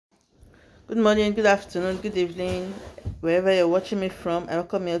Good morning, good afternoon, good evening, wherever you're watching me from. I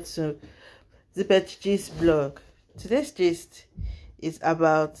welcome you to Abioye'S blog. Today's gist is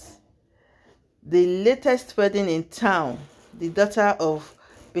about the latest wedding in town. The daughter of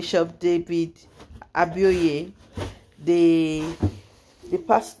Bishop David Abioye, the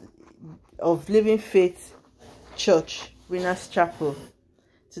pastor of Living Faith Church, Winners Chapel.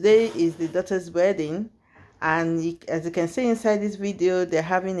 Today is the daughter's wedding. And as you can see inside this video, they're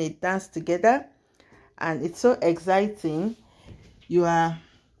having a dance together, and it's so exciting. The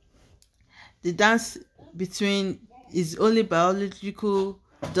dance between his only biological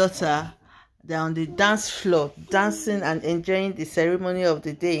daughter. They're on the dance floor, dancing and enjoying the ceremony of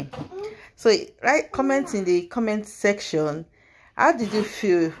the day. So comment in the comment section, how did you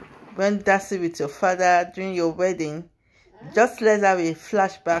feel when dancing with your father during your wedding? Just let's have a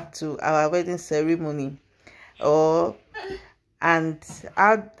flashback to our wedding ceremony. How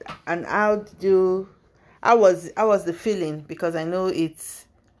was the feeling? Because I know it's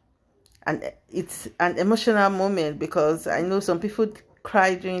an emotional moment, because I know some people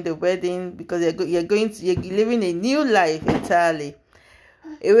cry during the wedding because you're living a new life entirely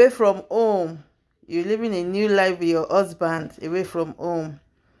away from home. You're living a new life with your husband away from home.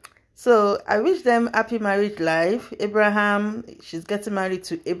 So I wish them happy married life. She's getting married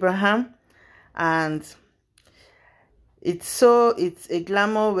to Abraham, and it's a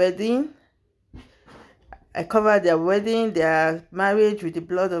glamour wedding. I covered their wedding, their marriage with the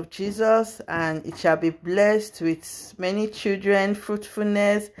blood of Jesus, and it shall be blessed with many children,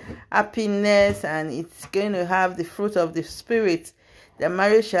 fruitfulness, happiness, and it's going to have the fruit of the Spirit. Their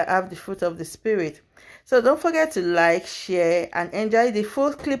marriage shall have the fruit of the Spirit. So don't forget to like, share, and enjoy the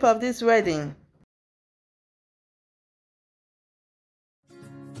full clip of this wedding.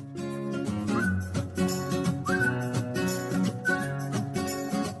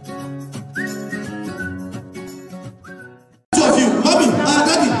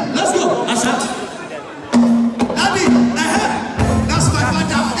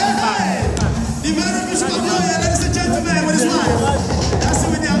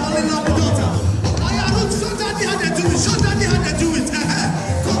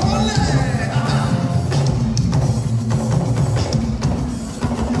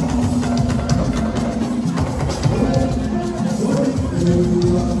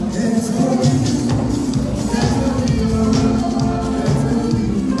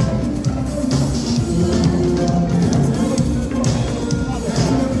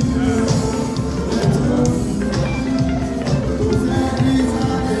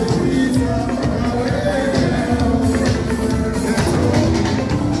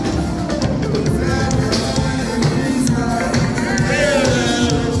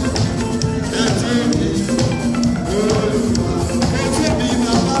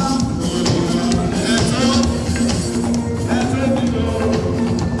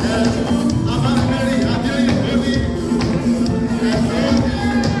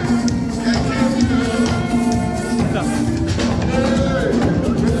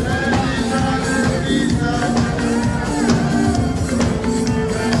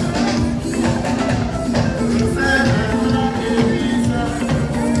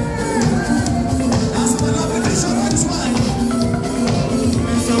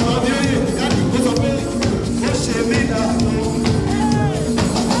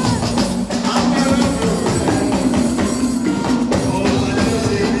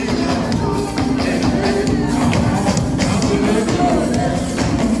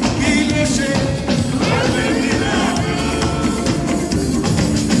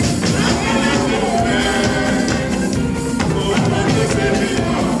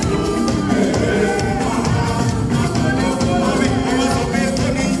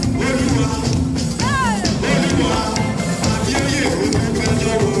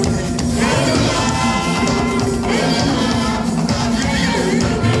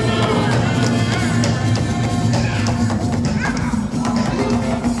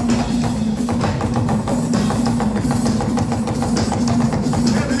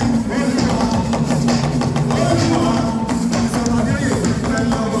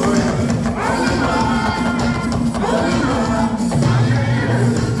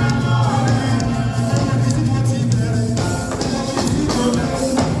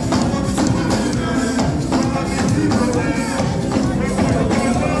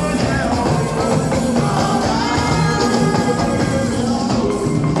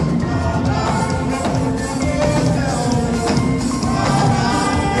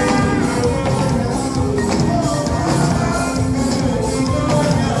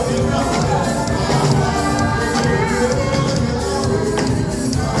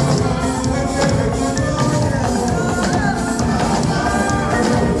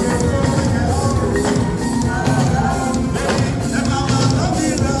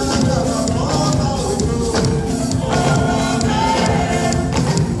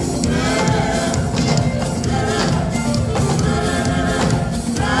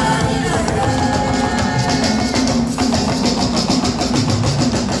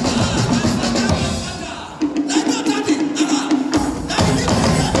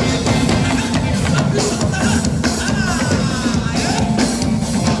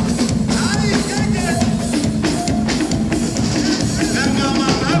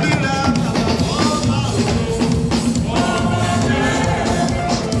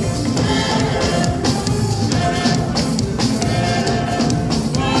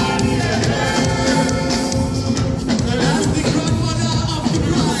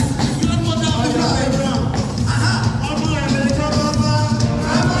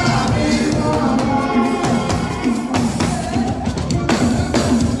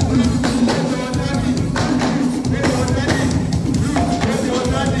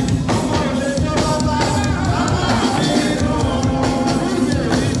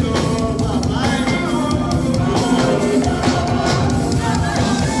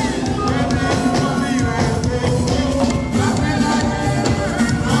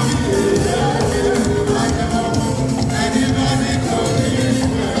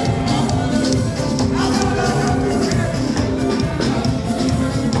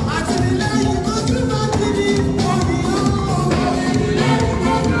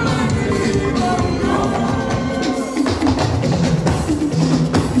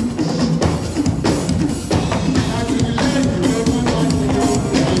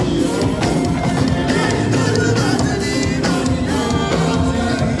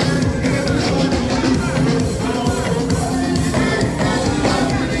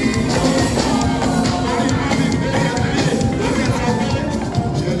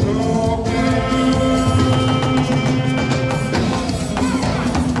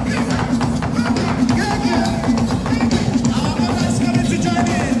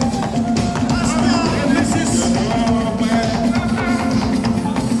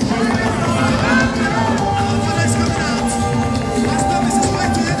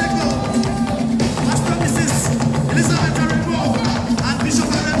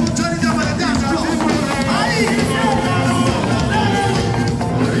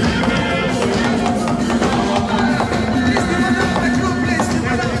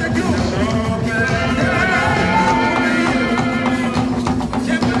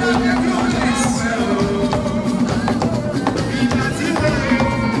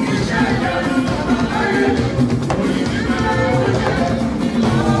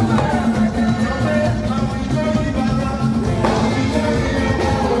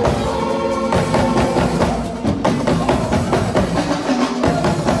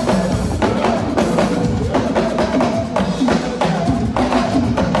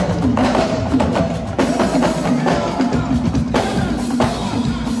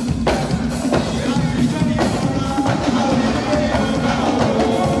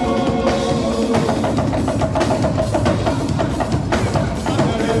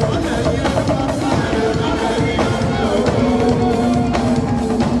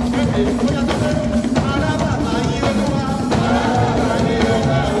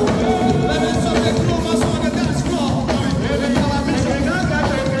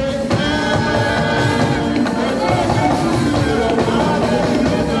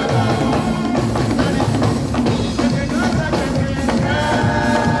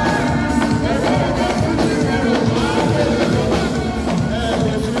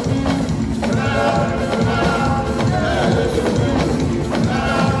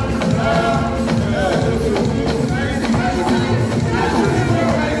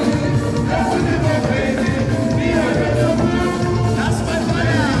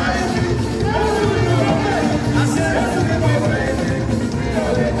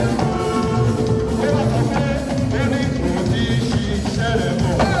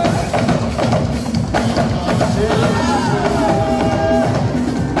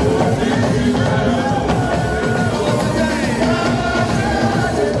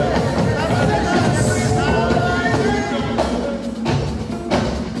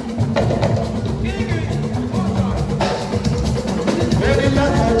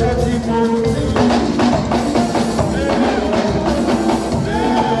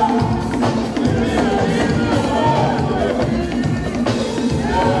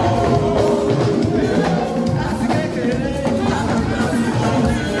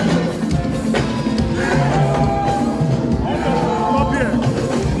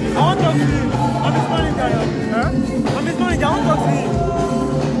 talk to him. I'm his manager. Huh? I'm his manager. I want to talk to him.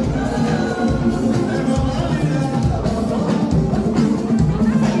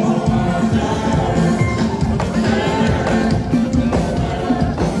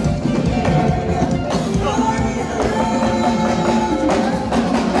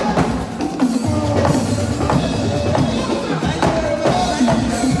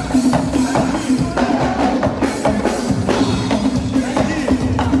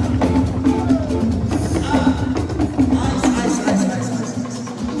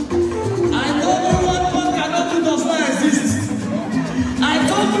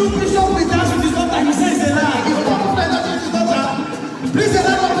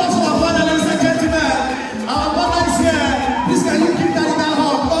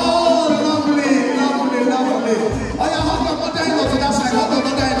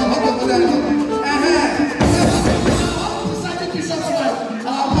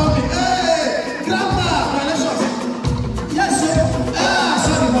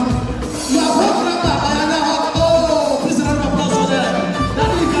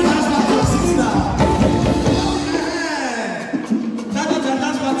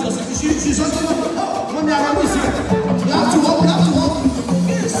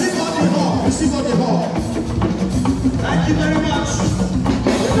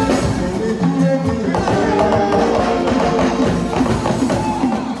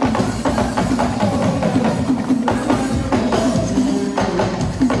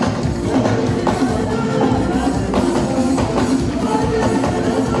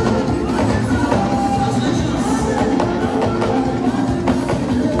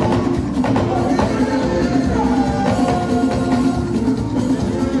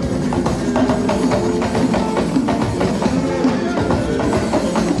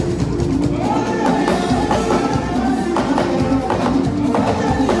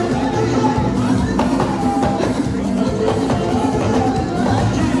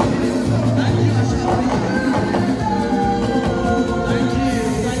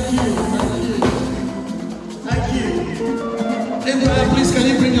 Please, can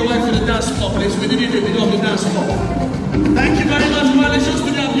you bring your wife to the dance floor, please? We need a video of the dance floor. Thank you very much. Congratulations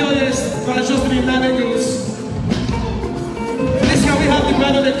to the Abioye'S. Congratulations to the Eagles. Please, can we have the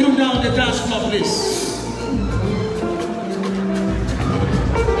bride of the groom now on the dance floor, please?